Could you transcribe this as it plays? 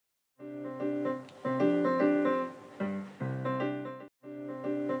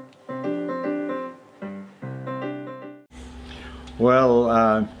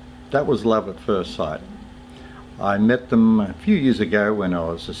Well, that was love at first sight. I met them a few years ago when I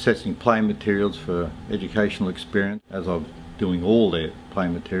was assessing play materials for educational experience, as I was doing all their play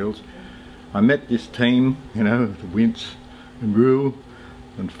materials. I met this team, you know, Wince and Roo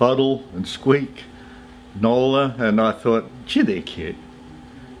and Fuddle and Squeak, Nola, and I thought, gee, they're cute.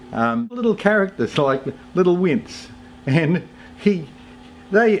 Little characters like little Wince, and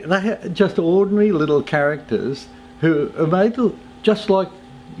they are just ordinary little characters who are made just like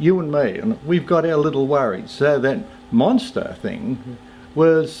you and me, and we've got our little worries. So that monster thing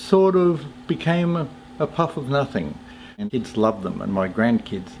was sort of became a puff of nothing. And kids love them, and my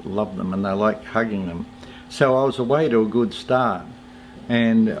grandkids love them, and they like hugging them. So I was away to a good start,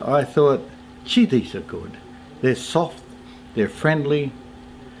 and I thought, gee, these are good. They're soft, they're friendly,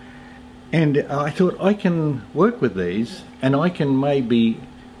 and I thought I can work with these, and I can maybe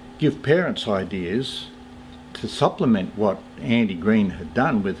give parents ideas to supplement what Andy Green had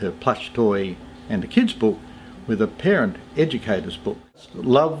done with her plush toy and the kids book with a parent educator's book.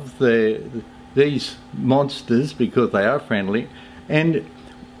 Love these monsters because they are friendly, and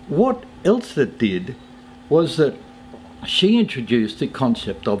what else it did was that she introduced the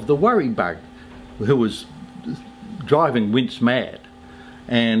concept of the worry bug, who was driving Wince mad,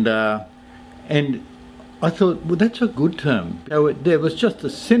 and I thought, well, that's a good term. So there was just a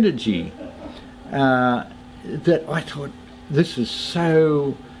synergy that I thought, this is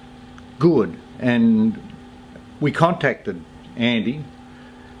so good. And we contacted Andy,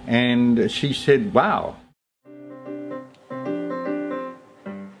 and she said, wow,